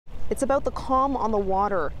It's about the calm on the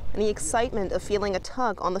water and the excitement of feeling a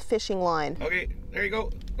tug on the fishing line. Okay, there you go.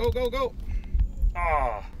 Go, go, go.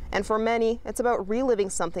 Ah. And for many, it's about reliving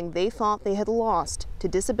something they thought they had lost to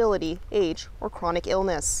disability, age, or chronic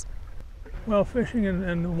illness. Well, fishing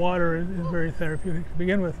in the water is very therapeutic to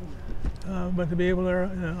begin with, but to be able to,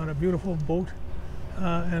 on a beautiful boat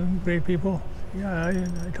and great people, yeah,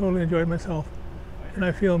 I totally enjoyed myself, and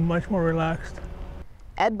I feel much more relaxed.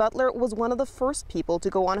 Ed Butler was one of the first people to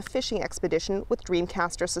go on a fishing expedition with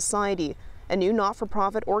Dreamcaster Society, a new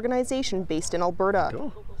not-for-profit organization based in Alberta.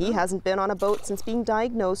 Cool. He hasn't been on a boat since being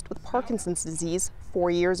diagnosed with Parkinson's disease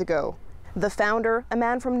 4 years ago. The founder, a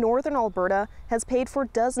man from northern Alberta, has paid for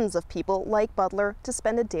dozens of people like Butler to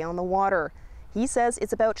spend a day on the water. He says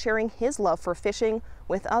it's about sharing his love for fishing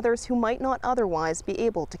with others who might not otherwise be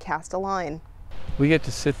able to cast a line. We get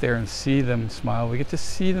to sit there and see them smile. We get to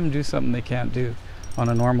see them do something they can't do on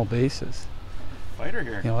a normal basis. Fighter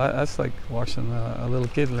here. You know, that's like watching a little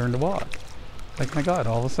kid learn to walk. Like, my God,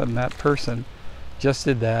 all of a sudden that person just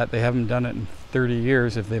did that. They haven't done it in 30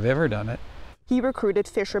 years, if they've ever done it. He recruited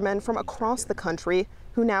fishermen from across the country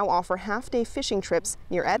who now offer half-day fishing trips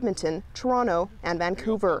near Edmonton, Toronto, and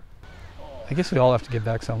Vancouver. I guess we all have to give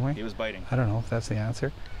back some way. He was biting. I don't know if that's the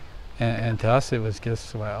answer. And to us, it was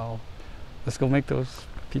just, well, let's go make those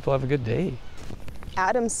people have a good day.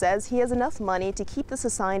 Adams says he has enough money to keep the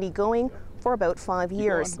society going for about 5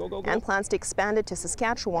 years and plans to expand it to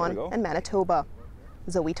Saskatchewan and Manitoba.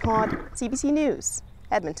 Zoe Todd, CBC News,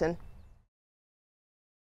 Edmonton.